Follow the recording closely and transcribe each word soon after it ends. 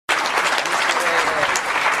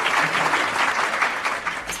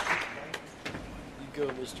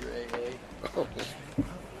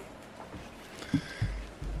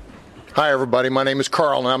Hi, everybody. My name is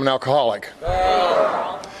Carl, and I'm an alcoholic.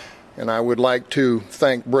 And I would like to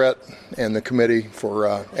thank Brett and the committee for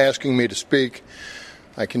asking me to speak.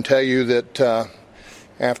 I can tell you that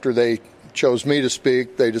after they chose me to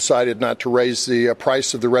speak, they decided not to raise the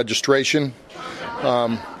price of the registration.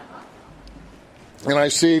 And I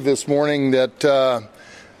see this morning that,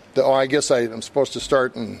 I guess I'm supposed to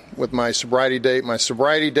start with my sobriety date. My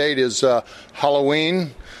sobriety date is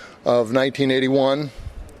Halloween of 1981.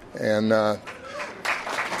 And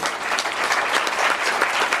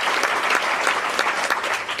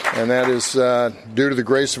that is due to the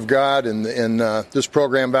grace of God in this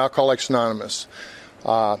program of Alcoholics Anonymous.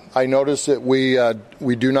 I notice that we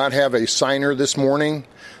do not have a signer this morning.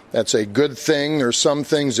 That's a good thing. There's some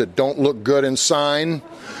things that don't look good in sign.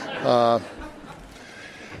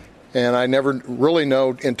 And I never really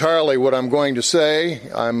know entirely what I'm going to say.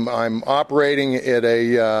 I'm operating at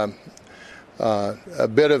a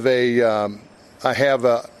bit of a, I have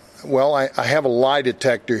a lie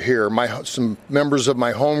detector here. Some members of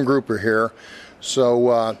my home group are here,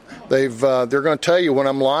 so they're going to tell you when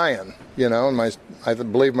I'm lying. You know, and I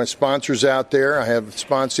believe my sponsors out there. I have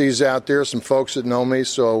sponsees out there, some folks that know me.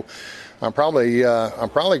 So I'm probably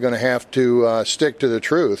going to have to stick to the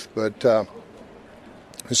truth. But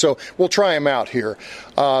so we'll try them out here.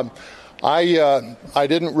 I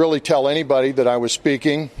didn't really tell anybody that I was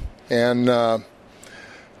speaking. And,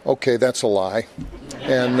 okay, that's a lie.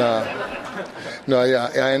 And,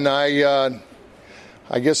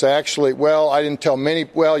 I guess actually, I didn't tell many,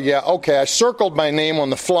 I circled my name on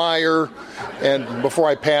the flyer and before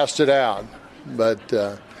I passed it out.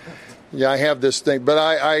 But, I have this thing. But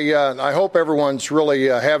I hope everyone's really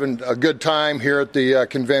having a good time here at the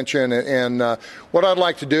convention. And what I'd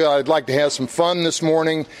like to do, I'd like to have some fun this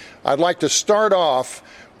morning. I'd like to start off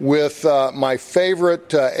with my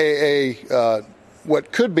favorite AA,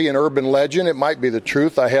 what could be an urban legend. It might be the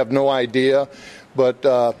truth. I have no idea.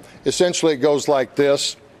 But essentially it goes like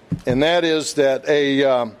this, and that is that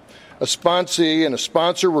a sponsee and a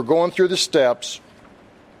sponsor were going through the steps,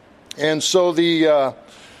 and so the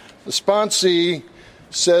sponsee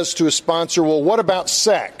says to a sponsor, well, what about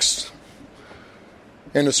sex?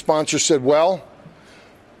 And the sponsor said, well,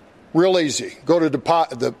 real easy. Go to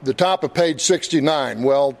the top of page 69.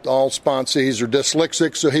 Well, all sponsees are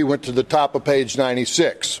dyslexic, so he went to the top of page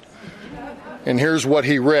 96. And here's what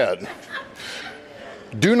he read.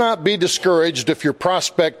 Do not be discouraged if your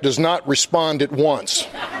prospect does not respond at once.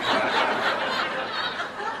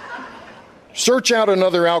 Search out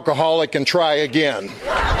another alcoholic and try again.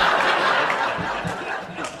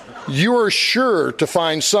 You are sure to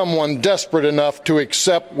find someone desperate enough to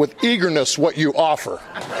accept with eagerness what you offer.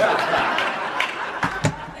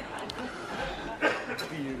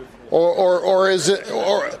 Or as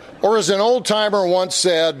an old timer once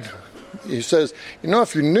said, he says,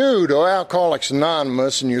 if you're new to Alcoholics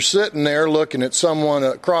Anonymous and you're sitting there looking at someone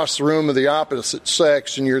across the room of the opposite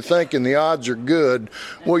sex and you're thinking the odds are good,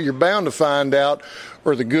 well, you're bound to find out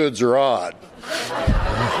or the goods are odd.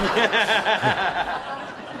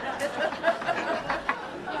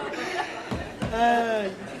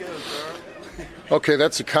 Okay,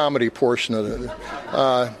 that's the comedy portion of it.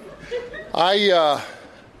 I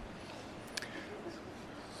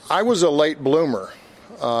was a late bloomer.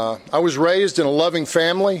 I was raised in a loving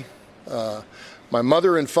family. My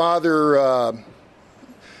mother and father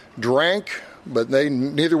drank, but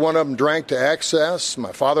neither one of them drank to excess.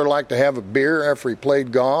 My father liked to have a beer after he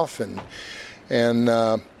played golf, and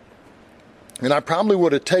I probably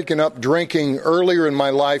would have taken up drinking earlier in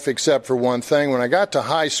my life, except for one thing. When I got to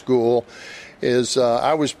high school,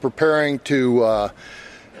 I was preparing to.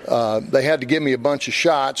 They had to give me a bunch of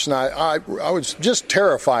shots, and I was just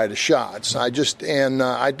terrified of shots. I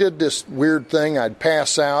did this weird thing. I'd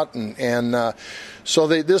pass out, so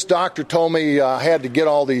this doctor told me I had to get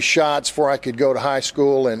all these shots before I could go to high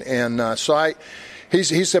school, he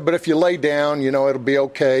said, but if you lay down, it'll be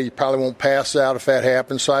okay. You probably won't pass out if that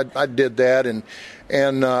happens. So I did that, and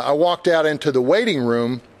I walked out into the waiting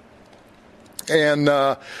room, and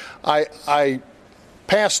I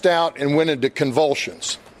passed out and went into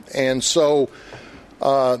convulsions. And so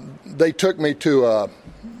they took me to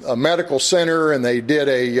a medical center, and they did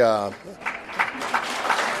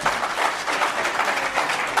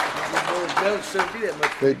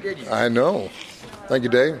I know. Thank you,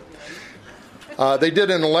 Dave. They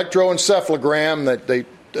did an electroencephalogram that they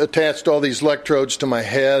attached all these electrodes to my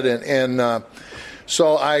head, and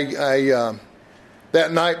so I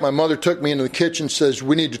that night my mother took me into the kitchen, says,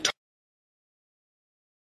 we need to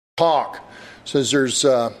talk. Says, there's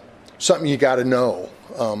something you got to know.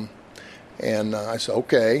 And I said,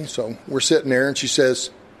 okay. So we're sitting there, and she says,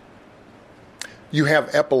 you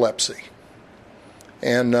have epilepsy.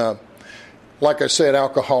 And like I said,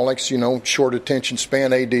 alcoholics, short attention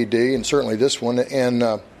span, ADD, and certainly this one. And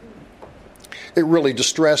it really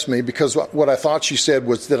distressed me because what I thought she said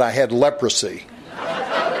was that I had leprosy.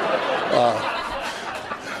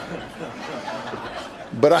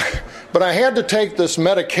 But I had to take this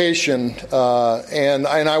medication, and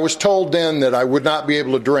I was told then that I would not be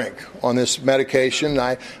able to drink on this medication.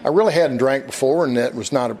 I really hadn't drank before, and that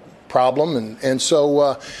was not a problem. And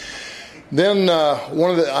so then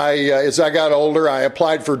as I got older, I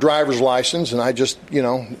applied for a driver's license, and I just,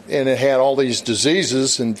 and it had all these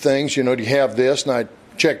diseases and things. Do you have this? And I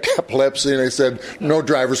checked epilepsy, and they said, no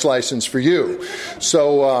driver's license for you.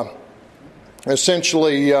 So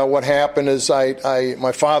essentially, what happened is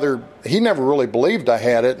my father, he never really believed I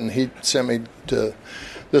had it, and he sent me to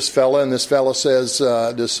this fella, and this fella says,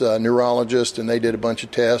 this neurologist, and they did a bunch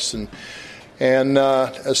of tests, and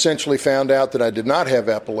essentially found out that I did not have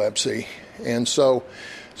epilepsy. And so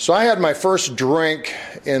I had my first drink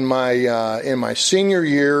in my senior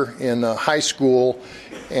year in high school,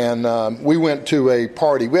 and we went to a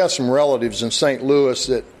party. We had some relatives in St. Louis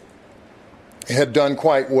that had done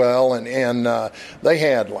quite well, and they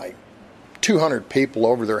had like 200 people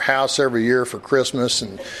over their house every year for Christmas,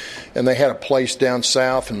 and they had a place down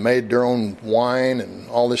south and made their own wine and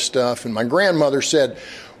all this stuff. And my grandmother said,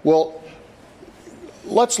 well,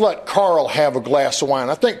 let's let Carl have a glass of wine.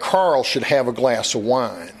 I think Carl should have a glass of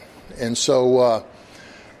wine. And so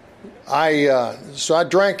I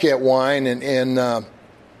drank that wine, and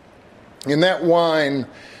that wine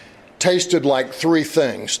tasted like three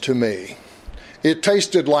things to me. It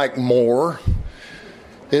tasted like more.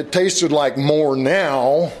 It tasted like more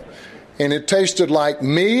now. And it tasted like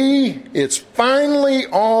me. It's finally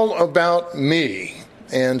all about me.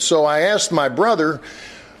 And so I asked my brother,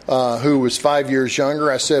 who was 5 years younger,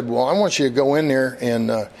 I said, well, I want you to go in there and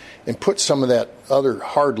put some of that other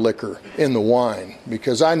hard liquor in the wine,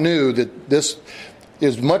 because I knew that this,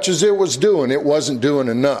 as much as it was doing, it wasn't doing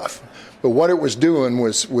enough. But what it was doing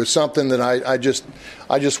was something that I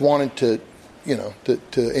just wanted to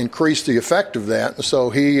increase the effect of that. And so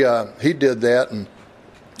he did that,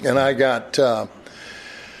 and I got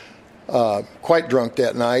quite drunk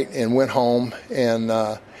that night and went home, and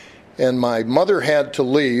my mother had to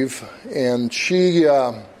leave, and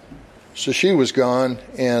so she was gone,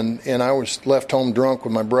 and I was left home drunk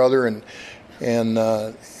with my brother, and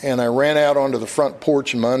I ran out onto the front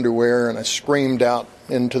porch in my underwear, and I screamed out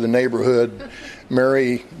into the neighborhood,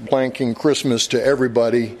 "Merry blanking Christmas to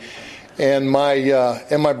everybody." And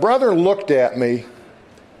my brother looked at me,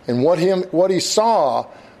 and what he saw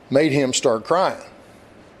made him start crying.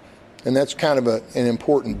 And that's kind of an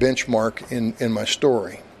important benchmark in my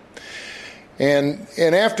story. And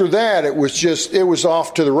after that, it was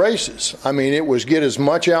off to the races. I mean, it was get as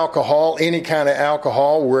much alcohol, any kind of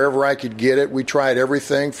alcohol, wherever I could get it. We tried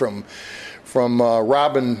everything from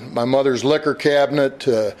robbing my mother's liquor cabinet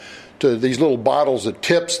to these little bottles of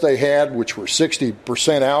Tips they had, which were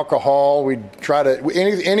 60% alcohol. We'd try to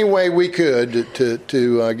any way we could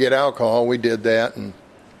to get alcohol. We did that, and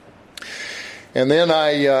then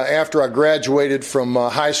after I graduated from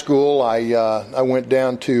high school, I went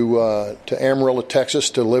down to Amarillo, Texas,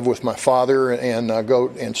 to live with my father and go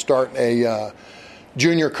and start a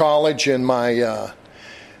junior college. And my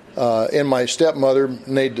stepmother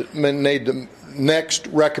made the next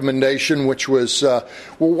recommendation, which was, well,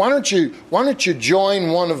 why don't you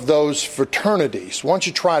join one of those fraternities? Why don't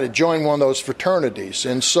you try to join one of those fraternities?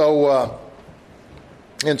 And so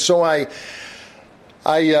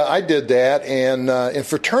I did that, and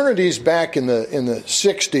fraternities back in the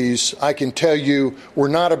 60s, I can tell you, were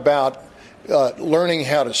not about learning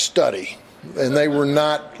how to study. And they were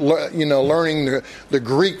not, learning the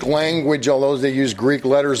Greek language, although they used Greek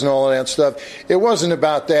letters and all of that stuff. It wasn't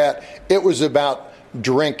about that. It was about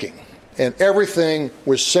drinking. And everything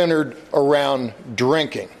was centered around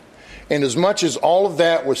drinking. And as much as all of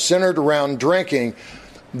that was centered around drinking,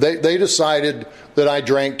 they decided that I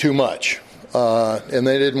drank too much. And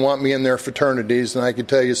they didn't want me in their fraternities. And I could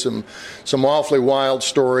tell you some awfully wild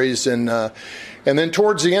stories. And then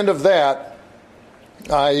towards the end of that,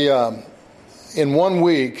 in 1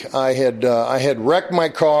 week, I had wrecked my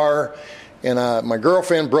car, and my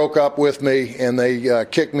girlfriend broke up with me, and they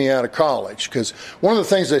kicked me out of college. Because one of the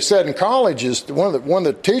things they said in college is one of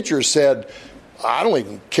the teachers said, "I don't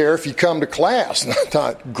even care if you come to class." And I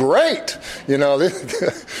thought, great,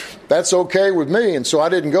 that's okay with me. And so I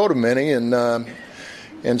didn't go to many, and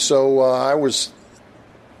so I was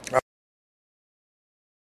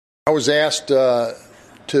asked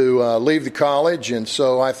to leave the college, and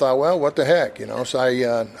so I thought, well, what the heck, So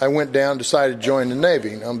I went down, decided to join the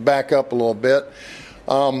Navy. I'm back up a little bit.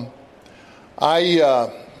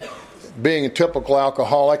 Being a typical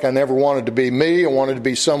alcoholic, I never wanted to be me. I wanted to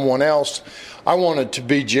be someone else. I wanted to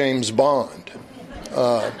be James Bond.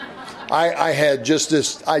 I had just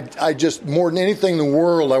this, I just, more than anything in the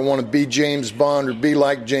world, I want to be James Bond or be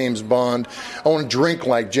like James Bond. I want to drink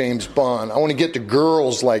like James Bond. I want to get to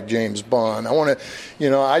girls like James Bond. I want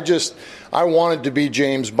to, I wanted to be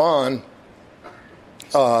James Bond.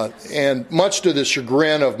 And much to the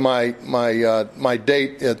chagrin of my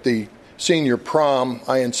date at the senior prom,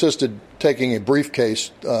 I insisted taking a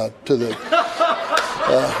briefcase to the,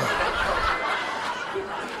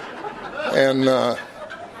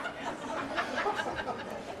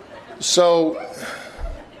 So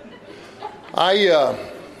I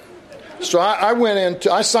went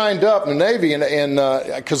into, I signed up in the Navy and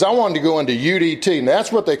because I wanted to go into UDT, and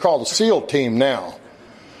that's what they call the SEAL team now.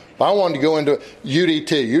 I wanted to go into UDT.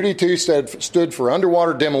 UDT stood for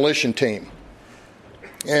Underwater Demolition Team.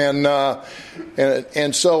 And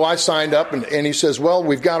so I signed up, and he says, well,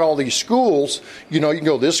 we've got all these schools. You can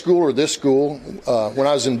go this school or this school. When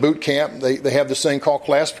I was in boot camp, they have this thing called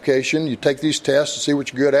classification. You take these tests to see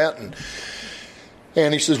what you're good at.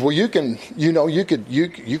 And he says, well, you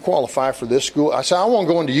qualify for this school. I said, I want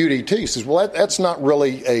to go into UDT. He says, well, that's not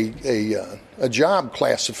really a job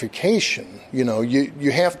classification.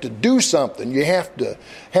 You have to do something. You have to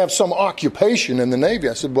have some occupation in the Navy.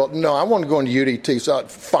 I said, well, no, I want to go into UDT. So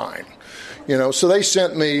fine. So they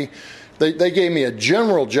sent me, they gave me a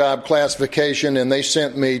general job classification, and they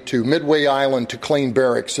sent me to Midway Island to clean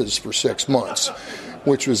barracks for 6 months,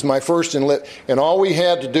 which was my first enlist. And all we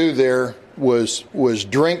had to do there was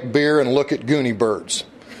drink beer and look at Goonie birds.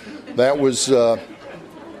 That was it.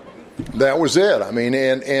 I mean,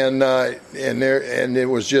 and it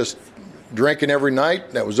was just drinking every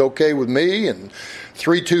night. That was okay with me. And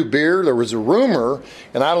 3-2 beer. There was a rumor,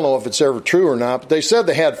 and I don't know if it's ever true or not, but they said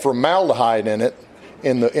they had formaldehyde in it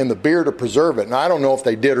in the beer to preserve it. And I don't know if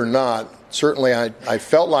they did or not. Certainly, I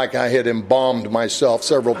felt like I had embalmed myself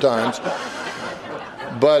several times.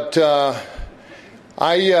 But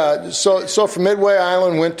so from Midway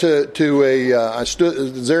Island went to I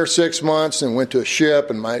stood there 6 months and went to a ship,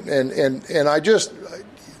 and I just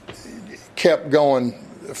kept going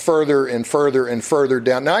further and further and further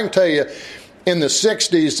down. Now I can tell you, in the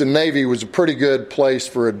 60s, the Navy was a pretty good place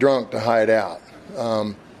for a drunk to hide out.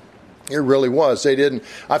 It really was. They didn't.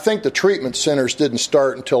 I think the treatment centers didn't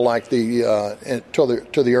start until like the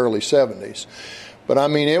early 70s. But I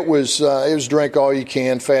mean, it was drink all you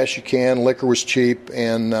can, fast you can. Liquor was cheap,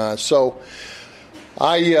 and so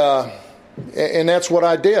and that's what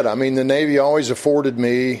I did. I mean, the Navy always afforded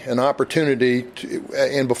me an opportunity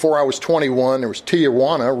and before I was 21, there was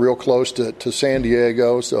Tijuana, real close to San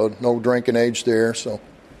Diego, so no drinking age there. So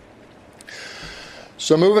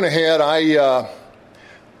moving ahead,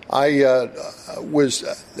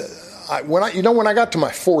 when I got to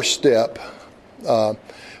my fourth step.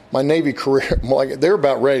 My Navy career, they were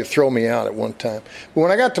about ready to throw me out at one time. But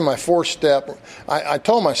when I got to my fourth step, I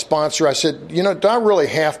told my sponsor, I said, do I really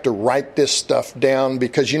have to write this stuff down?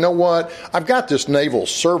 Because you know what? I've got this naval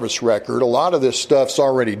service record. A lot of this stuff's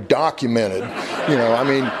already documented. I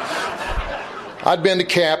mean, I'd been to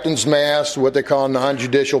captain's mast, what they call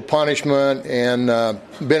non-judicial punishment, and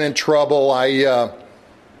been in trouble.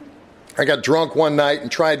 I got drunk one night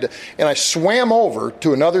and I swam over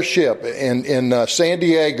to another ship in San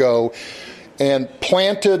Diego and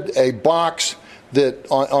planted a box that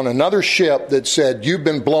on another ship that said, "You've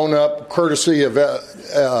been blown up courtesy of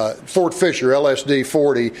Fort Fisher, LSD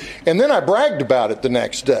 40." And then I bragged about it the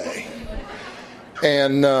next day.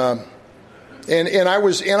 And I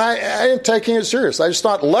didn't take it serious. I just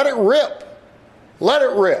thought, let it rip,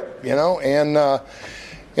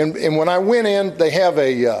 And when I went in, they have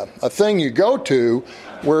a thing you go to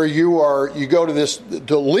where you go to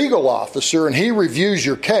the legal officer, and he reviews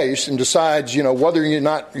your case and decides, whether you're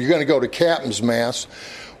going to go to captain's mast.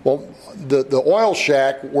 Well, the oil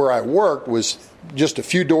shack where I worked was just a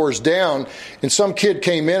few doors down, and some kid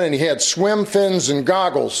came in and he had swim fins and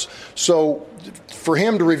goggles. So for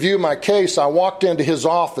him to review my case, I walked into his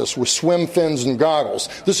office with swim fins and goggles.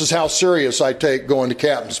 This is how serious I take going to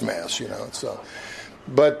captain's mast, So.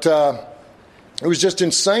 But it was just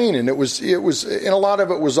insane, and it was, and a lot of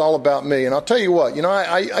it was all about me. And I'll tell you what,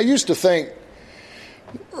 I used to think,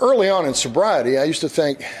 early on in sobriety, I used to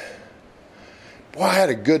think, boy, I had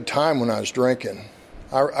a good time when I was drinking.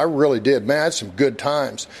 I really did, man. I had some good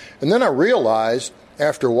times. And then I realized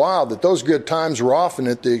after a while that those good times were often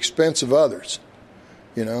at the expense of others,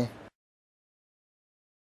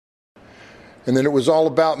 And then it was all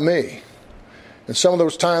about me. And some of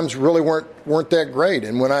those times really weren't that great.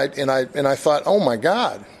 And when I thought, oh my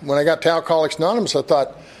God, when I got to Alcoholics Anonymous, I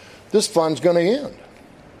thought, this fun's going to end.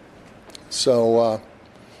 So,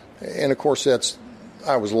 and of course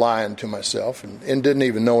I was lying to myself and didn't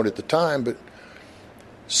even know it at the time. But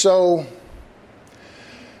so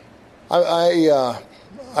I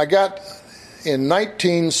got, in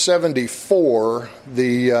 1974,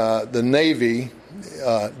 the Navy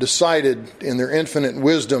decided in their infinite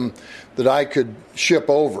wisdom that I could ship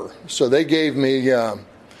over. So they gave me a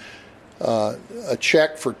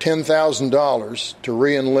check for $10,000 to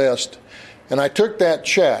re-enlist. And I took that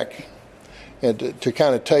check, and to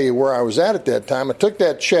kind of tell you where I was at that time, I took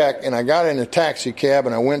that check and I got in a taxi cab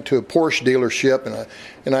and I went to a Porsche dealership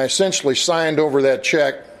and I essentially signed over that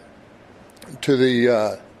check to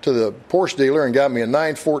the Porsche dealer and got me a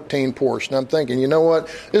 914 Porsche. And I'm thinking, you know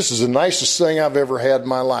what? This is the nicest thing I've ever had in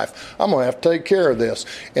my life. I'm going to have to take care of this.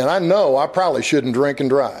 And I know I probably shouldn't drink and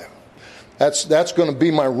drive. That's going to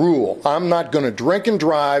be my rule. I'm not going to drink and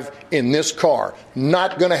drive in this car.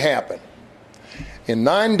 Not going to happen. And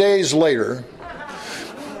 9 days later,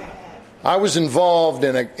 I was involved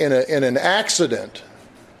in an accident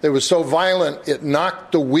that was so violent it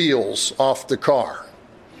knocked the wheels off the car.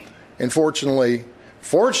 And fortunately,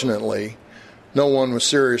 no one was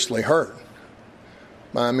seriously hurt.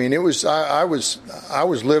 I mean, I was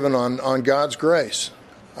living on God's grace.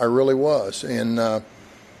 I really was. And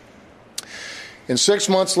 6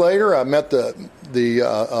 months later, I met a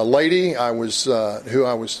lady who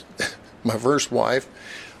I was my first wife.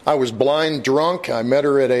 I was blind drunk. I met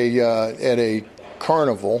her at a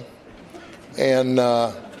carnival, and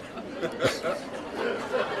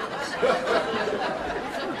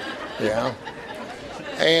yeah.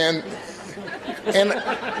 And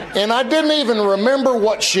I didn't even remember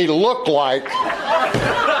what she looked like.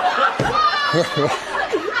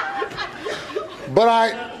 but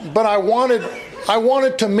I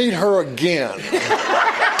wanted to meet her again.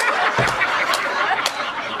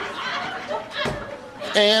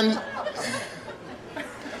 And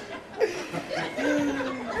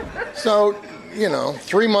so,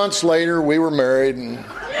 3 months later we were married, and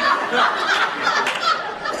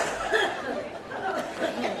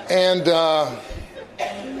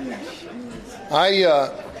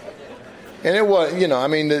it was,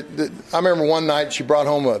 I remember one night she brought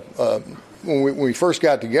home when we first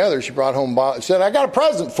got together, she brought home, said, I got a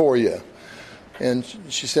present for you. And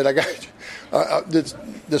she said, I got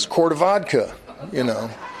this quart of vodka,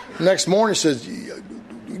 Next morning she says,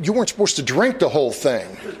 you weren't supposed to drink the whole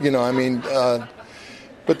thing,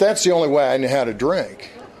 but that's the only way I knew how to drink.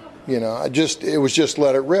 It was just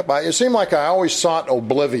let it rip. It seemed like I always sought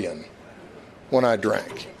oblivion when I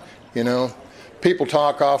drank, People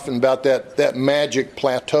talk often about that magic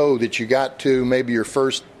plateau that you got to maybe your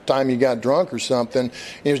first time you got drunk or something.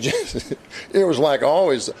 It was like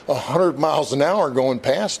always 100 miles an hour going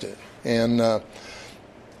past it. And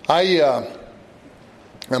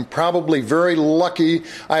I'm probably very lucky.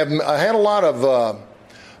 I had a lot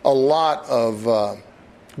of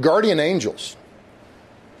guardian angels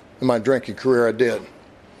in my drinking career. I did. A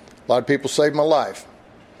lot of people saved my life.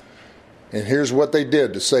 And here's what they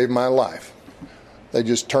did to save my life. They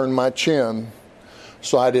just turned my chin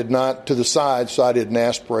to the side so I didn't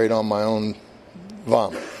aspirate on my own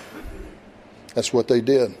vomit. That's what they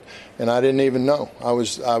did. And I didn't even know. I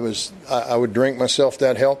would drink myself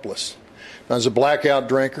that helpless. I was a blackout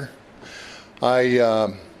drinker.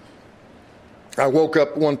 I woke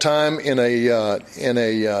up one time in a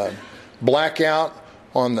blackout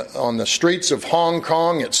on the streets of Hong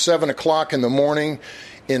Kong at 7 o'clock in the morning,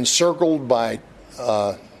 encircled by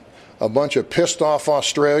a bunch of pissed off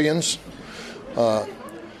Australians.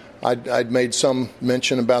 I'd made some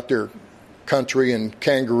mention about their country and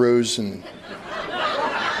kangaroos and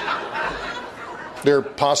their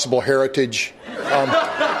possible heritage. But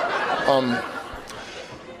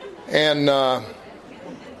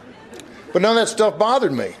none of that stuff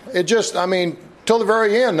bothered me. Till the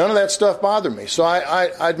very end, none of that stuff bothered me. So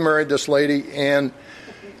I'd married this lady, and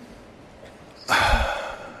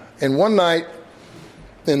one night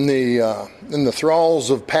in the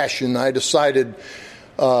thralls of passion, I decided,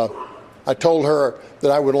 I told her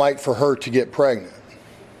that I would like for her to get pregnant.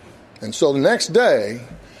 And so the next day,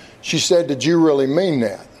 she said, did you really mean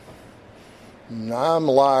that? And I'm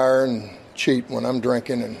a liar and cheat when I'm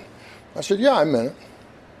drinking. And I said, yeah, I meant it.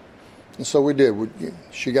 And so we did.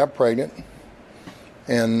 She got pregnant.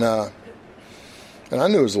 And I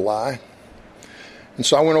knew it was a lie. And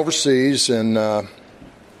so I went overseas and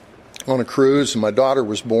on a cruise, and my daughter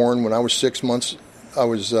was born when I was 6 months.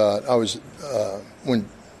 When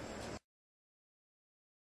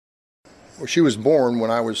she was born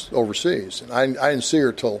when I was overseas. And I didn't see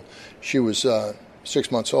her till she was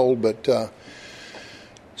 6 months old. But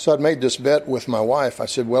so I'd made this bet with my wife. I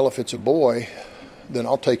said, well, if it's a boy, then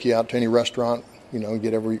I'll take you out to any restaurant,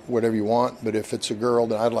 get whatever you want. But if it's a girl,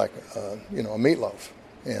 then I'd like, a meatloaf.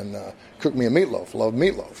 And cook me a meatloaf. Love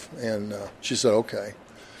meatloaf. And she said, okay.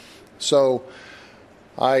 So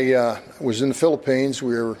I was in the Philippines.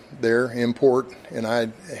 We were there, import, and I,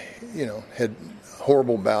 had a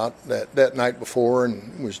horrible bout that night before,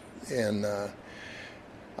 and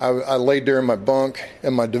I laid there in my bunk,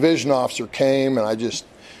 and my division officer came, and I just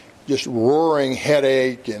roaring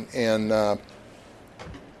headache, and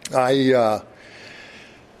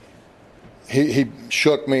he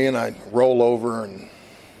shook me, and I roll over, and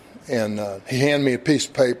he handed me a piece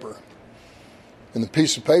of paper, and the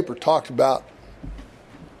piece of paper talked about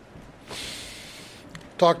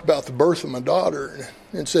the birth of my daughter,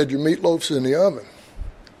 and said, your meatloaf's in the oven.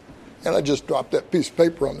 And I just dropped that piece of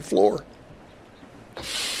paper on the floor.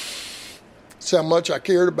 That's how much I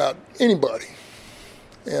cared about anybody.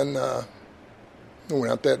 And I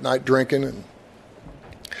went out that night drinking, and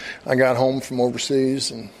I got home from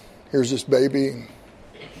overseas, and here's this baby.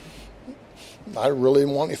 And I really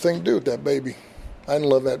didn't want anything to do with that baby. I didn't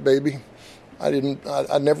love that baby. I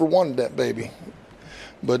never wanted that baby.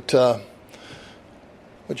 But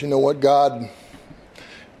you know what? God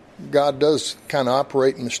does kind of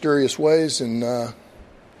operate in mysterious ways, and I'll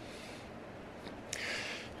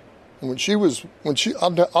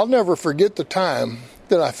never forget the time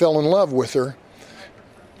that I fell in love with her.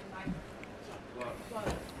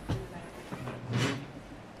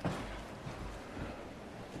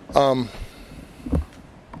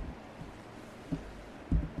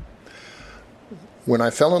 When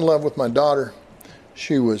I fell in love with my daughter,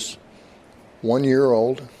 she was 1 year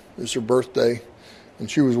old. It was her birthday, and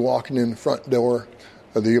she was walking in the front door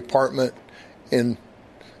of the apartment, and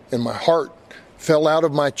my heart fell out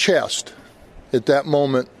of my chest at that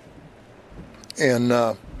moment. And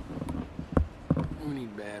we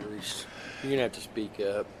need batteries. You're gonna have to speak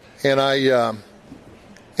up. And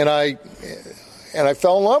I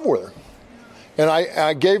fell in love with her, and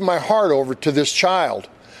I gave my heart over to this child.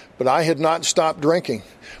 But I had not stopped drinking.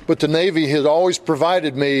 But the Navy had always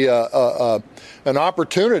provided me an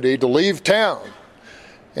opportunity to leave town,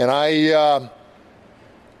 and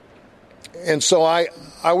so I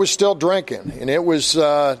was still drinking, and it was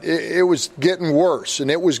getting worse,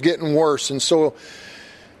 and it was getting worse. And so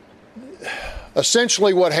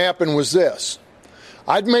essentially what happened was this.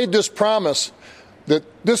 I'd made this promise that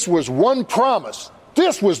this was one promise.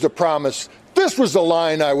 This was the promise. This was the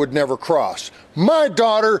line I would never cross. My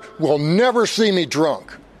daughter will never see me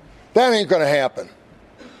drunk. That ain't going to happen.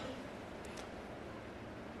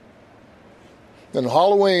 Then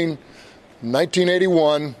Halloween,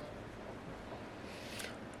 1981,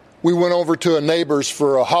 we went over to a neighbor's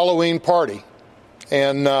for a Halloween party.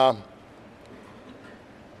 And I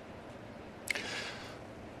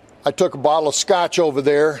took a bottle of scotch over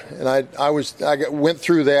there, and I went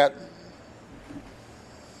through that,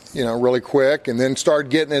 really quick, and then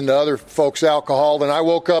started getting into other folks' alcohol. Then I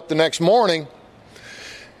woke up the next morning,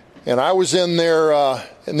 and I was in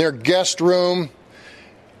their guest room,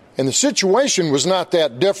 and the situation was not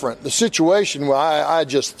that different. The situation, I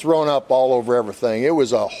just thrown up all over everything. It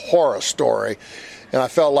was a horror story, and I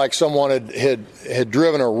felt like someone had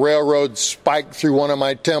driven a railroad spike through one of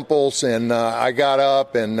my temples. And I got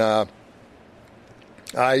up, and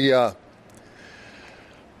I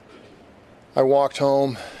walked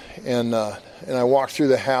home. And I walked through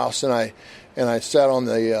the house, and I sat on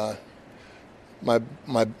the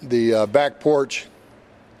back porch.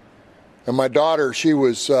 And my daughter, she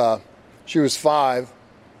was 5,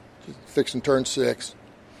 fixing to turn 6,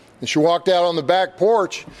 and she walked out on the back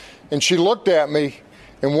porch, and she looked at me,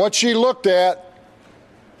 and what she looked at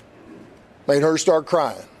made her start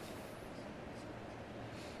crying.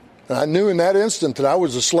 And I knew in that instant that I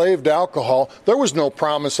was a slave to alcohol. There was no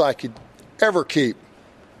promise I could ever keep.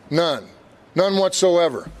 None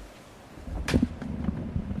whatsoever.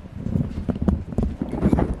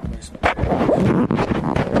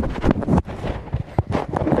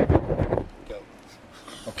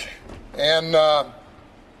 Okay. And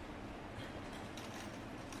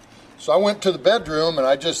so I went to the bedroom, and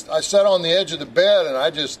I sat on the edge of the bed, and I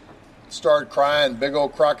just started crying, big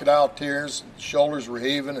old crocodile tears. Shoulders were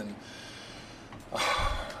heaving, and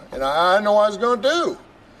I didn't know what I was going to do.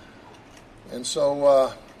 And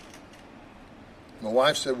so my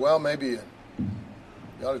wife said, well, maybe you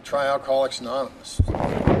ought to try Alcoholics Anonymous.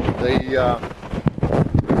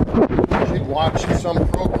 She'd watched some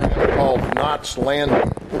program called Knots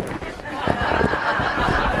Landing.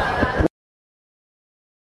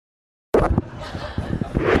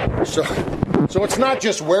 So it's not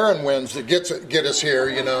just wearing winds that get us here,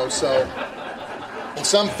 So, and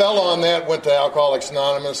some fellow on that went to Alcoholics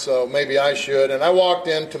Anonymous, so maybe I should. And I walked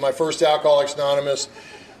into my first Alcoholics Anonymous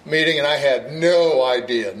meeting, and I had no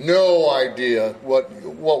idea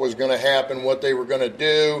what was going to happen, what they were going to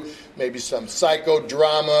do. Maybe some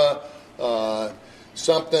psychodrama,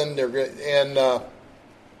 something. And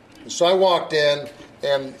so I walked in,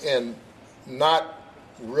 and not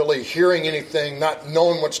really hearing anything, not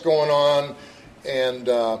knowing what's going on, and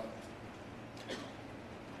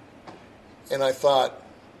I thought,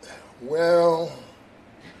 well,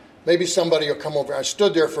 maybe somebody will come over. I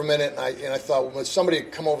stood there for a minute, and I thought, well, somebody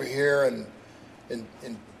come over here and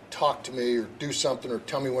talk to me or do something or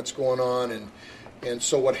tell me what's going on. And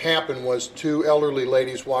so what happened was two elderly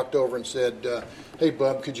ladies walked over and said, hey,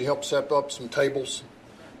 Bub, could you help set up some tables?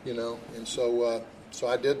 And so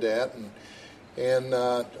I did that, and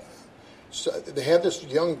so they had this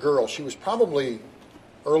young girl. She was probably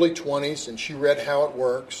early 20s, and she read How It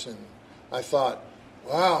Works, and I thought,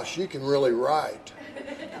 wow, she can really write,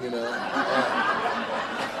 man,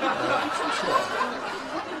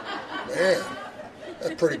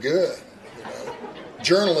 that's pretty good,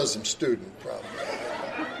 Journalism student, probably.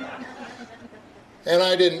 And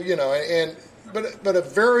I didn't, but a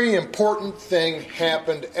very important thing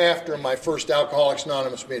happened after my first Alcoholics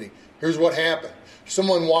Anonymous meeting. Here's what happened.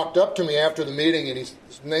 Someone walked up to me after the meeting, and his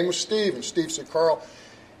name was Steve, and Steve said, Carl,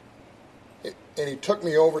 and he took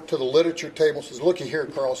me over to the literature table, says, looky here,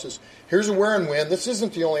 Carl, says, here's a wearing wind. This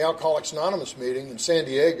isn't the only Alcoholics Anonymous meeting in San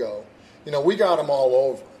Diego. We got them all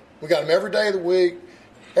over. We got them every day of the week,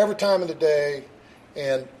 every time of the day,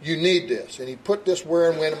 and you need this. And he put this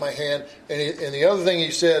wearing wind in my hand, and the other thing he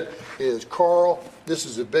said is, Carl, this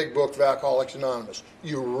is a big book of Alcoholics Anonymous.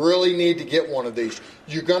 You really need to get one of these.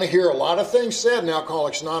 You're going to hear a lot of things said in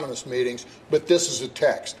Alcoholics Anonymous meetings, but this is a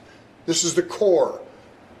text. This is the core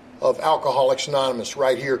of Alcoholics Anonymous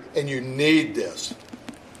right here, and you need this.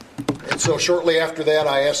 And so shortly after that,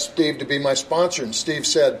 I asked Steve to be my sponsor, and Steve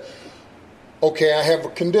said, okay, I have a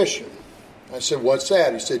condition. I said, what's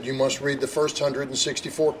that? He said, you must read the first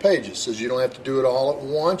 164 pages. He says, you don't have to do it all at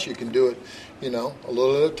once. You can do it, a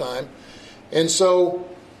little at a time. And so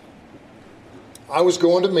I was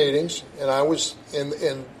going to meetings, and I was, and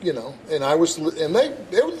the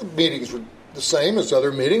meetings were the same as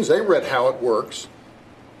other meetings. They read How It Works.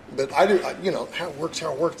 But how it works.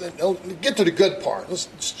 Get to the good part. Let's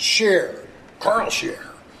share. Carl share.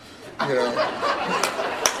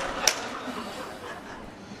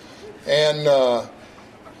 And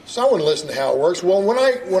so I wouldn't listen to How It Works. Well,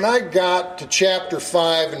 when I got to chapter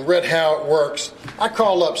 5 and read How It Works, I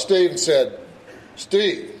called up Steve and said,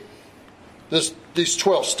 Steve, these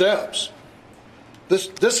 12 steps,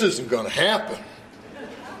 this isn't going to happen.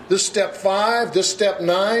 This step 5, this step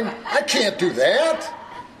 9, I can't do that.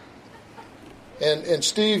 And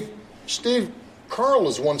Steve, Carl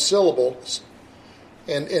is one syllable,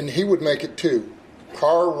 and he would make it 2.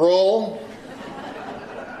 Carl.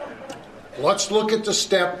 Let's look at the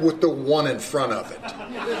step with the 1 in front of it.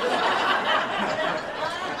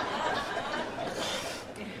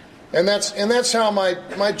 And that's how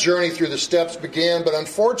my journey through the steps began. But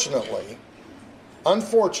unfortunately,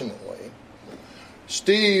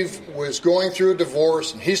 Steve was going through a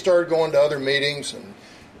divorce, and he started going to other meetings,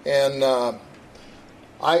 and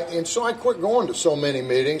so I quit going to so many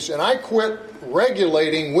meetings, and I quit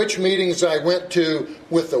regulating which meetings I went to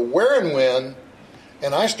with the wearing wind,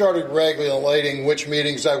 and I started regulating which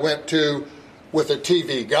meetings I went to with a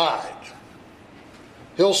TV guide.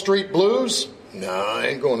 Hill Street Blues? No, I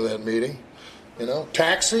ain't going to that meeting.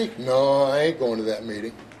 Taxi? No, I ain't going to that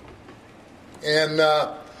meeting. And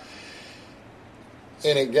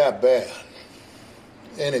it got bad.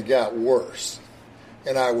 And it got worse.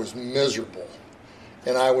 And I was miserable.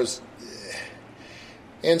 And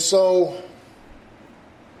so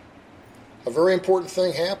a very important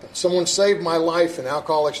thing happened. Someone saved my life in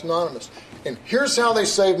Alcoholics Anonymous. And here's how they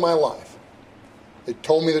saved my life. They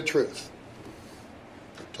told me the truth.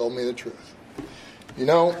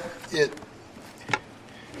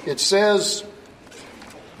 It says,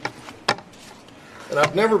 and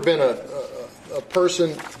I've never been a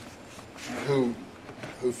person who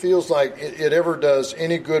feels like it ever does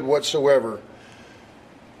any good whatsoever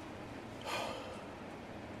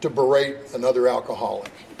to berate another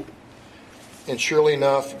alcoholic. And surely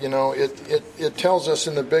enough, it tells us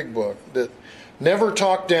in the big book that never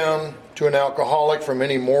talk down to an alcoholic from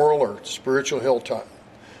any moral or spiritual hilltop.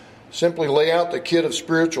 Simply lay out the kit of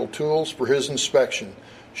spiritual tools for his inspection.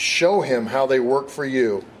 Show him how they work for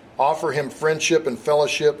you. Offer him friendship and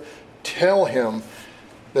fellowship. Tell him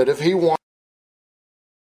that if he wants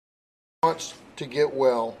to get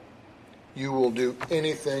well, you will do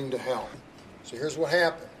anything to help. So here's what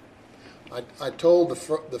happened. I told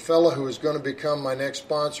the fellow who was going to become my next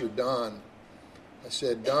sponsor, Don, I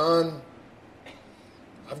said, Don,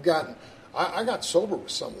 I got sober with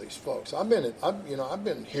some of these folks. I've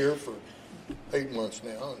been here for 8 months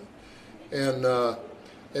now, and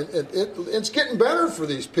it's getting better for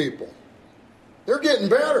these people. They're getting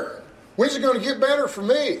better. When's it going to get better for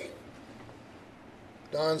me?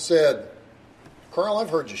 Don said, Carl, I've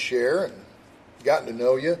heard you share and gotten to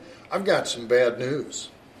know you. I've got some bad news.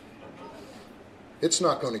 It's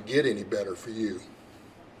not going to get any better for you.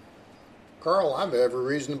 Carl, I have every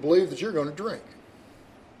reason to believe that you're going to drink.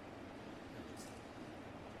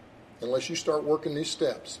 Unless you start working these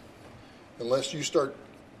steps. Unless you start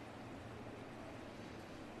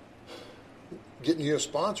getting you a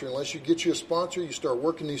sponsor. Unless you get you a sponsor, you start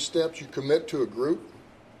working these steps, you commit to a group.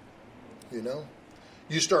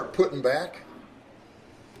 You start putting back.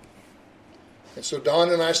 And so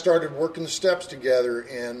Don and I started working the steps together,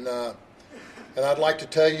 and I'd like to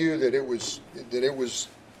tell you that it was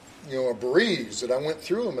a breeze that I went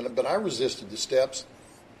through them, but I resisted the steps.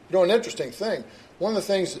 An interesting thing. One of the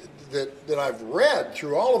things that I've read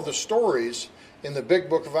through all of the stories in the Big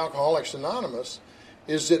Book of Alcoholics Anonymous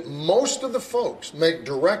is that most of the folks make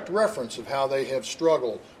direct reference of how they have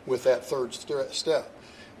struggled with that third step.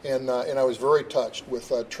 And I was very touched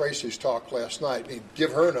with Tracy's talk last night. And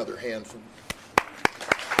give her another hand for.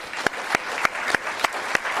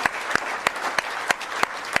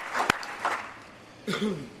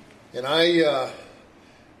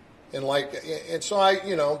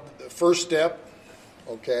 The first step,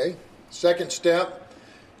 okay. Second step,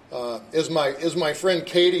 as my friend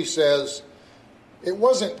Katie says, it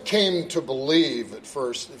wasn't came to believe at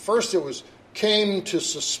first. At first it was came to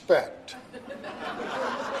suspect.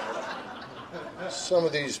 Some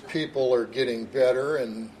of these people are getting better,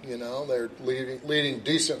 and they're leading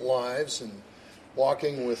decent lives and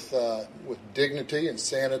walking with dignity and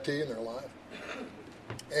sanity in their life.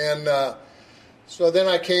 And so then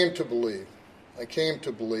I came to believe.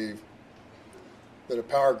 That a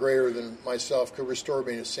power greater than myself could restore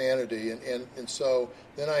me to sanity. And so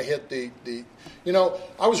then I hit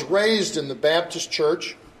I was raised in the Baptist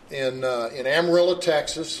church in Amarillo,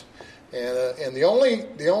 Texas. And the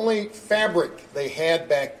only fabric they had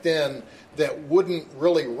back then that wouldn't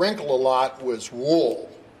really wrinkle a lot was wool.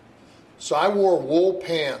 So I wore wool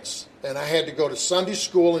pants, and I had to go to Sunday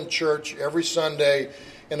school and church every Sunday,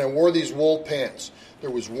 and I wore these wool pants.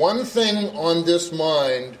 There was one thing on this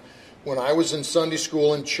mind when I was in Sunday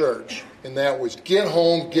school and church, and that was get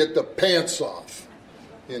home, get the pants off.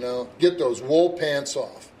 Get those wool pants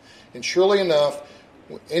off. And surely enough,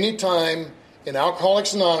 anytime in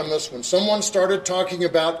Alcoholics Anonymous, when someone started talking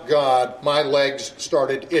about God, my legs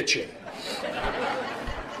started itching.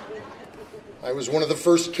 I was one of the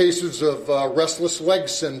first cases of restless leg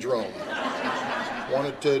syndrome.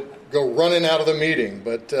 Wanted to go running out of the meeting,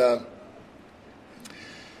 but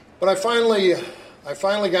I finally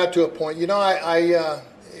got to a point.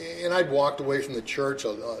 And I'd walked away from the church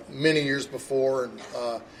many years before, and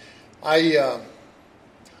I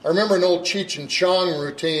remember an old Cheech and Chong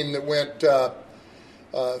routine that went.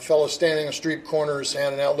 A fellow standing on a street corner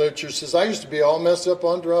handing out literature says, "I used to be all messed up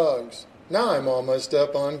on drugs. Now I'm all messed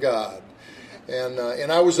up on God." And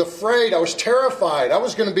I was afraid. I was terrified. I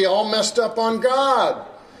was going to be all messed up on God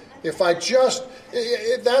if I just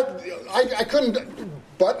I couldn't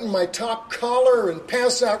button my top collar and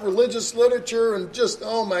pass out religious literature and just,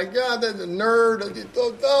 oh my God, that's a nerd.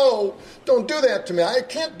 No, don't do that to me. I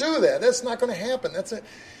can't do that. That's not going to happen. That's it.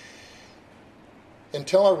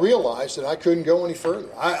 Until I realized that I couldn't go any further.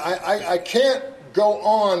 I can't go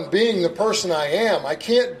on being the person I am. I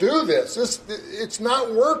can't do this. It's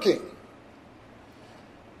not working.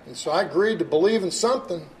 And so I agreed to believe in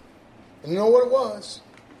something. And you know what it was?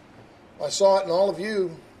 I saw it in all of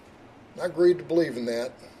you. I agreed to believe in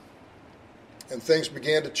that. And things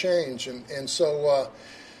began to change. And so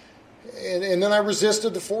then I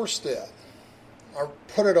resisted the fourth step. I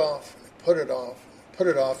put it off, put it off.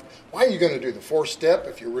 Why are you going to do the fourth step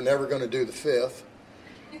if you were never going to do the fifth?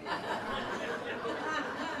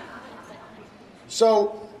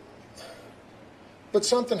 But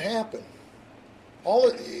something happened.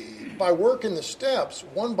 By working the steps,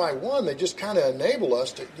 one by one, they just kind of enable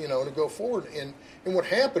us to go forward. And what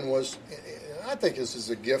happened was, and I think this is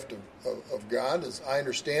a gift of God, as I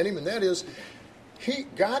understand Him, and that is,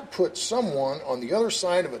 God put someone on the other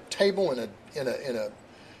side of a table in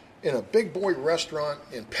a big boy restaurant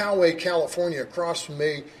in Poway, California, across from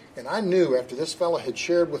me, and I knew after this fella had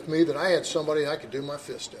shared with me that I had somebody I could do my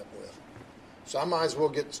fifth step with. So I might as well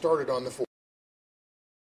get started on the fourth.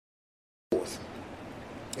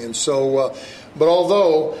 And so, but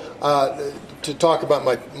although, to talk about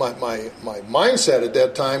my mindset at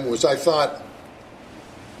that time was I thought,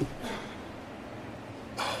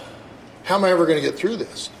 how am I ever going to get through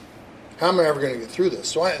this? How am I ever going to get through this?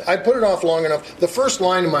 So I put it off long enough. The first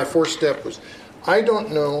line in my fourth step was, I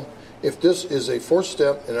don't know if this is a fourth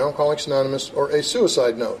step in Alcoholics Anonymous or a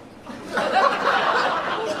suicide note.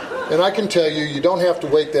 And I can tell you, you don't have to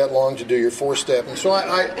wait that long to do your fourth step. And so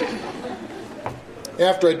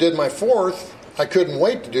after I did my fourth, I couldn't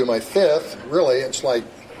wait to do my fifth. Really, it's like,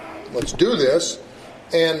 let's do this.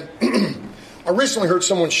 And I recently heard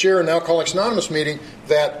someone share in an Alcoholics Anonymous meeting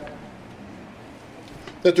that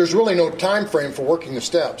there's really no time frame for working the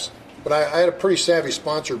steps. But I had a pretty savvy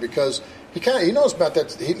sponsor because he knows about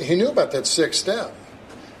that. He knew about that sixth step,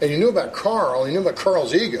 and he knew about Carl. He knew about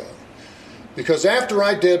Carl's ego. Because after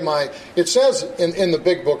I did it says in the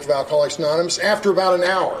big book of Alcoholics Anonymous, after about an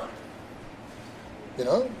hour,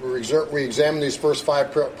 we examine these first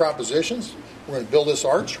 5 propositions. We're going to build this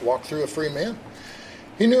arch, walk through a free man.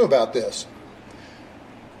 He knew about this.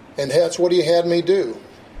 And that's what he had me do.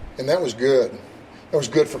 And that was good. That was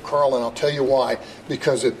good for Carl, and I'll tell you why.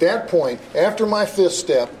 Because at that point, after my fifth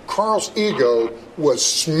step, Carl's ego was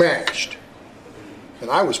smashed. And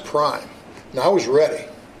I was prime. And I was ready.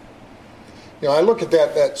 I look at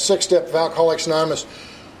that sixth step of Alcoholics Anonymous.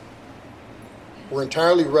 We're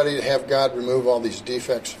entirely ready to have God remove all these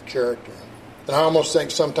defects of character. And I almost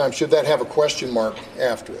think sometimes, should that have a question mark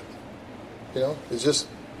after it?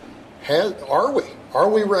 Are we? Are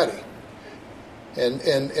we ready? And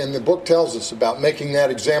the book tells us about making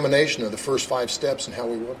that examination of the first 5 steps and how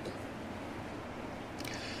we work them.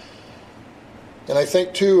 And I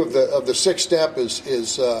think too of the sixth step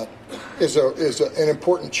is an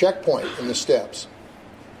important checkpoint in the steps.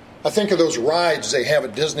 I think of those rides they have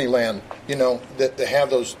at Disneyland, that they have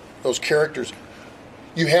those characters.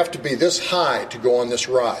 You have to be this high to go on this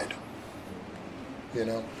ride.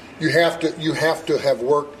 You have to have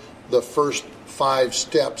worked the first 5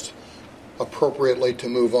 steps appropriately to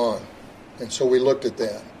move on. And so we looked at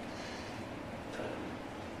that.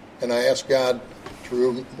 And I asked God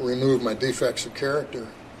to remove my defects of character.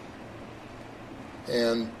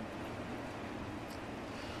 And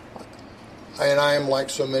I am like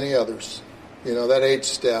so many others. That 8th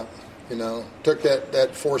step, took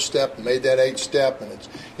that 4th step and made that 8th step. And it's,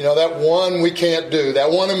 that one we can't do. That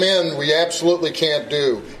one amend we absolutely can't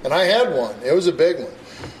do. And I had one. It was a big one.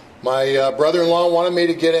 My brother-in-law wanted me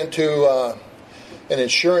to get into an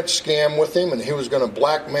insurance scam with him, and he was going to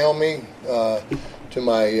blackmail me to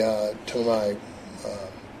my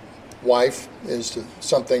wife as to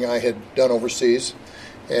something I had done overseas,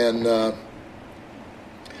 and I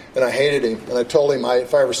hated him. And I told him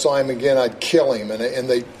if I ever saw him again, I'd kill him. And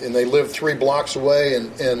they lived 3 blocks away.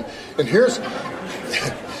 And here's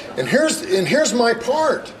my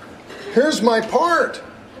part. Here's my part.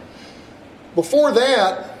 Before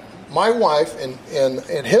that, my wife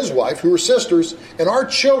and his wife, who were sisters, and our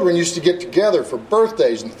children used to get together for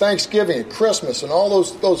birthdays and Thanksgiving and Christmas and all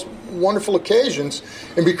those wonderful occasions.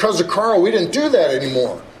 And because of Carl, we didn't do that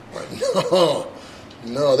anymore.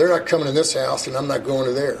 No, they're not coming to this house, and I'm not going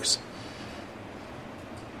to theirs.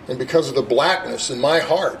 And because of the blackness in my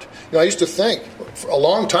heart, I used to think a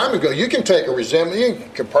long time ago, you can take a resentment, you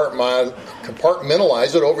can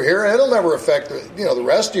compartmentalize it over here, and it'll never affect the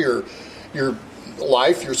rest of your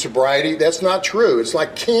life, your sobriety. That's not true. It's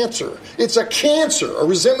like cancer. It's a cancer. A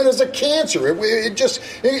resentment is a cancer.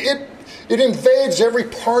 It invades every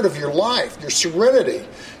part of your life, your serenity,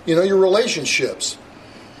 your relationships.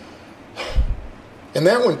 And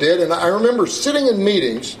that one did. And I remember sitting in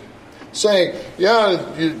meetings saying,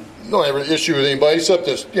 yeah, you don't have an issue with anybody except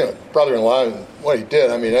this, brother-in-law and what he did.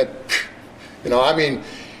 And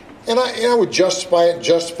I would justify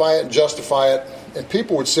it. And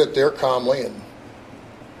people would sit there calmly and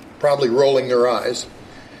probably rolling their eyes.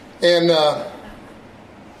 And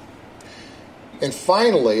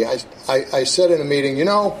finally, I said in a meeting,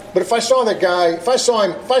 but if I saw that guy, if I saw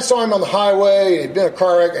him on the highway and he'd been in a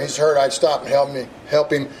car wreck and he's hurt, I'd stop and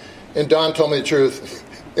help him. And Don told me the truth.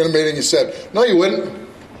 In a meeting, he said, "No, you wouldn't."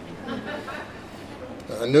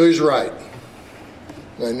 I knew he's right.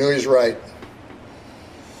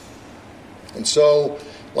 And so,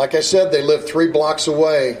 like I said, they lived 3 blocks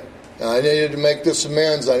away. And I needed to make this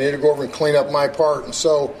amends. I needed to go over and clean up my part. And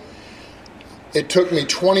so it took me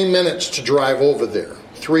 20 minutes to drive over there,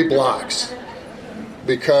 3 blocks,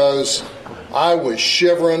 because I was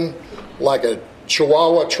shivering like a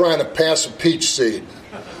chihuahua trying to pass a peach seed.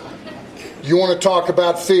 You want to talk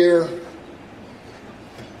about fear?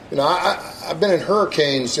 I've been in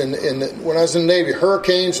hurricanes when I was in the Navy,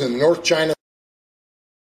 hurricanes in North China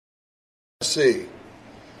Tennessee.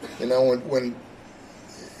 You know, when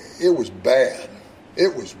it was bad.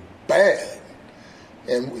 It was bad.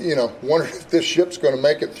 And, you know, wondered if this ship's going to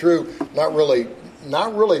make it through. Not really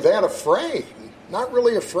that afraid. Not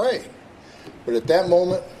really afraid. But at that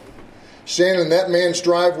moment, standing in that man's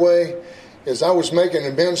driveway, as I was making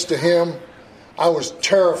amends to him, I was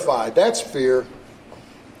terrified. That's fear.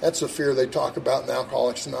 That's the fear they talk about in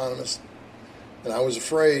Alcoholics Anonymous. And I was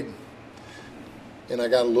afraid. And I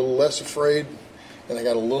got a little less afraid. And I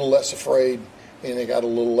got a little less afraid. And I got a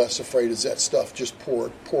little less afraid as that stuff just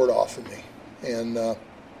poured off of me. And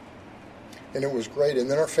it was great. And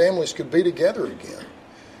then our families could be together again.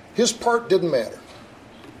 His part didn't matter.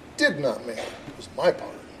 Did not matter. It was my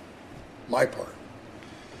part. My part.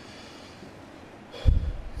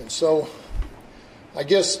 And so, I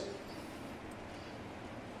guess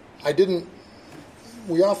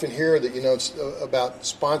we often hear that, you know, it's about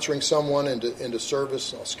sponsoring someone into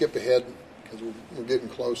service. I'll skip ahead because we're getting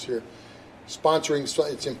close here. Sponsoring,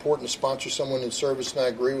 it's important to sponsor someone in service, and I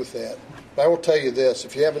agree with that. But I will tell you this,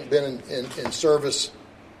 if you haven't been in service,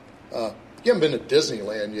 you haven't been to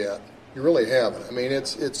Disneyland yet. You really haven't. I mean,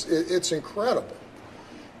 it's incredible.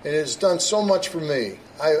 And it's done so much for me.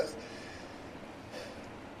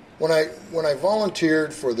 When I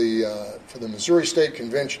volunteered for the Missouri State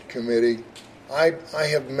Convention Committee, I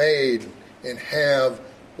have made and have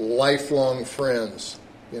lifelong friends,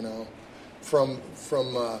 you know, from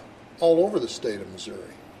all over the state of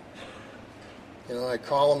Missouri. You know, I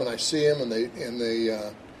call them and I see them, and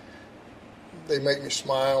they make me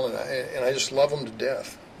smile, and I just love them to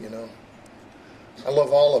death. You know, I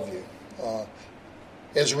love all of you.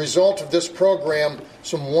 As a result of this program,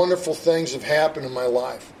 some wonderful things have happened in my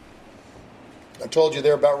life. I told you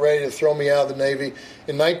they're about ready to throw me out of the Navy.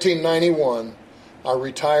 In 1991, I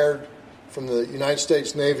retired from the United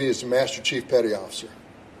States Navy as a Master Chief Petty Officer.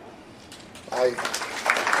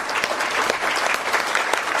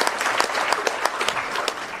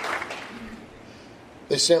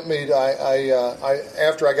 They sent me.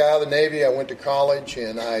 After I got out of the Navy, I went to college,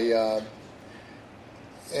 and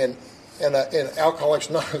Alcoholics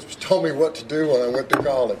Anonymous told me what to do when I went to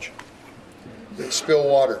college. Spill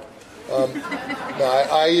water.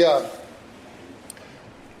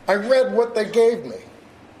 I read what they gave me.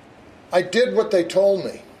 I did what they told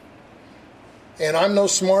me. And I'm no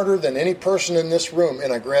smarter than any person in this room,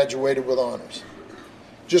 and I graduated with honors.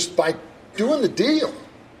 Just by doing the deal.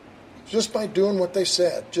 Just by doing what they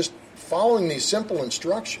said. Just following these simple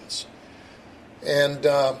instructions. And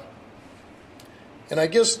I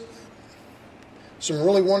guess some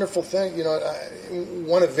really wonderful things. You know,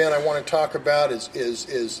 one event I want to talk about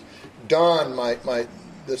is Don, my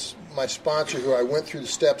sponsor, who I went through the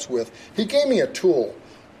steps with. He gave me a tool.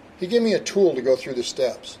 He gave me a tool to go through the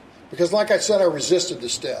steps. Because like I said, I resisted the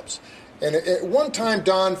steps. And at one time,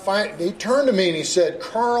 Don, he turned to me and he said,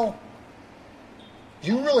 "Carl,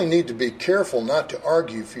 you really need to be careful not to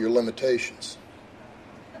argue for your limitations."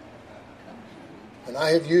 And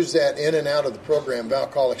I have used that in and out of the program of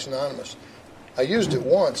Alcoholics Anonymous. I used it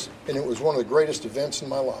once, and it was one of the greatest events in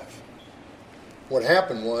my life. What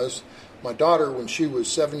happened was, my daughter, when she was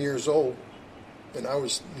 7 years old, and I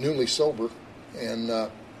was newly sober, and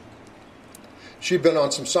she'd been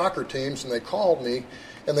on some soccer teams, and they called me,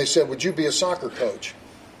 and they said, "Would you be a soccer coach?"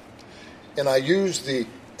 And I used the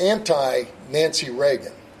anti-Nancy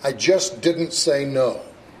Reagan. I just didn't say no.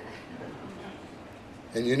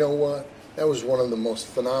 And you know what? That was one of the most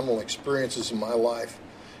phenomenal experiences in my life.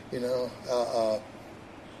 You know,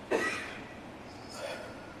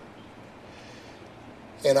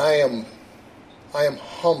 and I am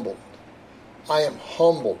humbled. I am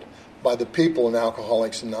humbled by the people in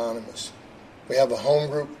Alcoholics Anonymous. We have a home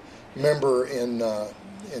group member in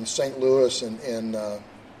St. Louis, and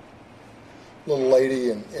little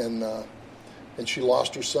lady, and she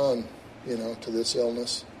lost her son, you know, to this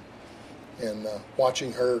illness. And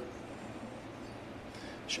watching her,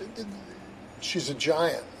 she's a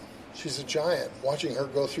giant. She's a giant. Watching her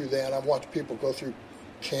go through that, I've watched people go through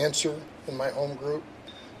cancer in my home group,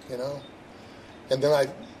 you know. And then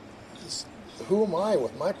who am I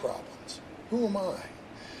with my problems? Who am I?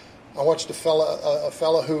 I watched a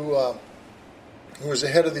fella who was the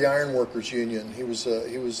head of the Iron Workers Union. He was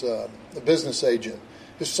a business agent.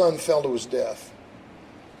 His son fell to his death.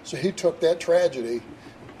 So he took that tragedy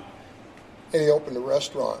and he opened a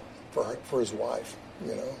restaurant for his wife,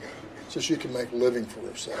 you know, so she could make a living for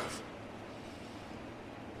herself.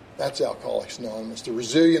 That's Alcoholics Anonymous. The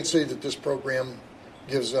resiliency that this program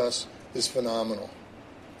gives us is phenomenal.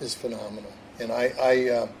 And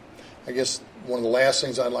I guess one of the last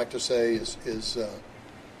things I'd like to say is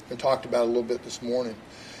and talked about a little bit this morning,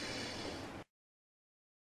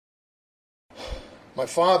 My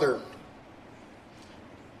father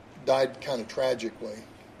died kind of tragically,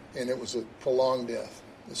 and it was a prolonged death.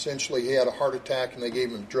 Essentially, he had a heart attack, and they gave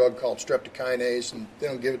him a drug called streptokinase, and they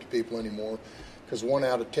don't give it to people anymore because 1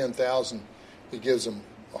 out of 10,000, it gives them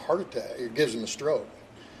a heart attack. It gives them a stroke.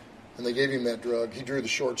 And they gave him that drug. He drew the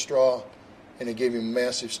short straw, and it gave him a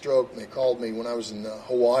massive stroke. And they called me when I was in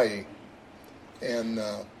Hawaii, and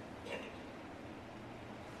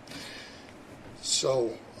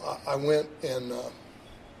so I went, and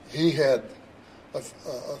he had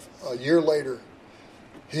a year later,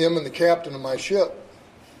 him and the captain of my ship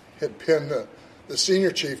had pinned the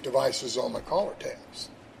senior chief devices on my collar tabs.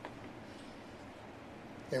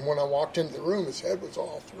 And when I walked into the room, his head was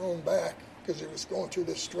all thrown back because he was going through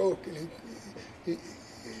this stroke. And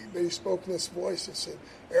he spoke in this voice and said,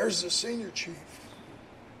 "There's the senior chief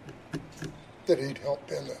that he'd helped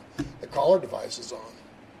pin the collar devices on.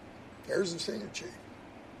 There's the senior chief."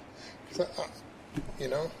 So,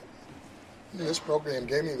 this program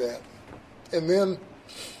gave me that. And then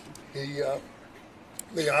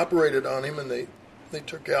they operated on him, and they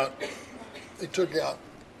took out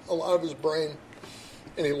a lot of his brain,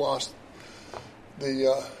 and he lost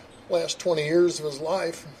the last 20 years of his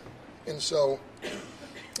life. And so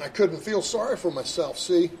I couldn't feel sorry for myself,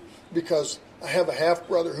 see, because I have a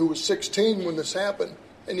half-brother who was 16 when this happened,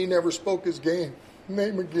 and he never spoke his name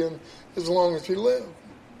again as long as he lived,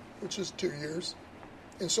 which is 2 years.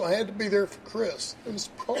 And so I had to be there for Chris, and this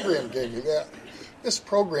program gave me that. This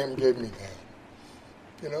program gave me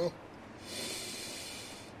that,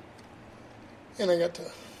 And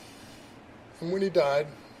and when he died,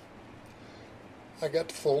 I got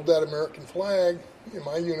to fold that American flag in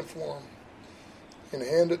my uniform and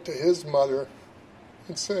hand it to his mother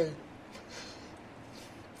and say,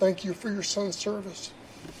 "Thank you for your son's service.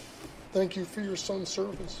 Thank you for your son's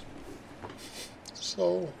service."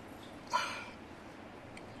 So,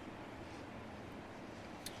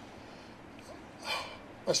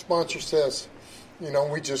 my sponsor says,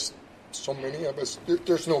 so many of us,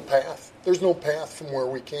 there's no path. There's no path from where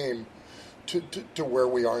we came to where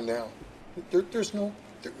we are now. There's no,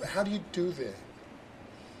 how do you do that?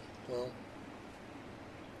 Well,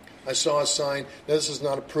 I saw a sign, this is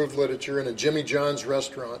not approved literature, in a Jimmy John's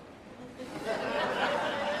restaurant.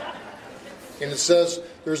 And it says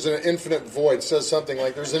there's an infinite void. It says something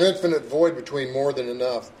like, there's an infinite void between more than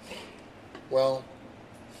enough. Well,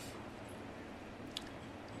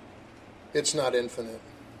 it's not infinite.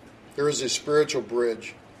 There is a spiritual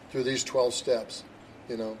bridge through these 12 steps,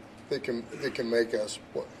 that can make us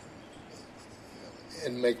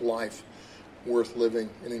and make life worth living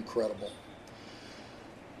and incredible.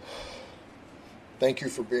 Thank you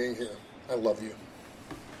for being here. I love you.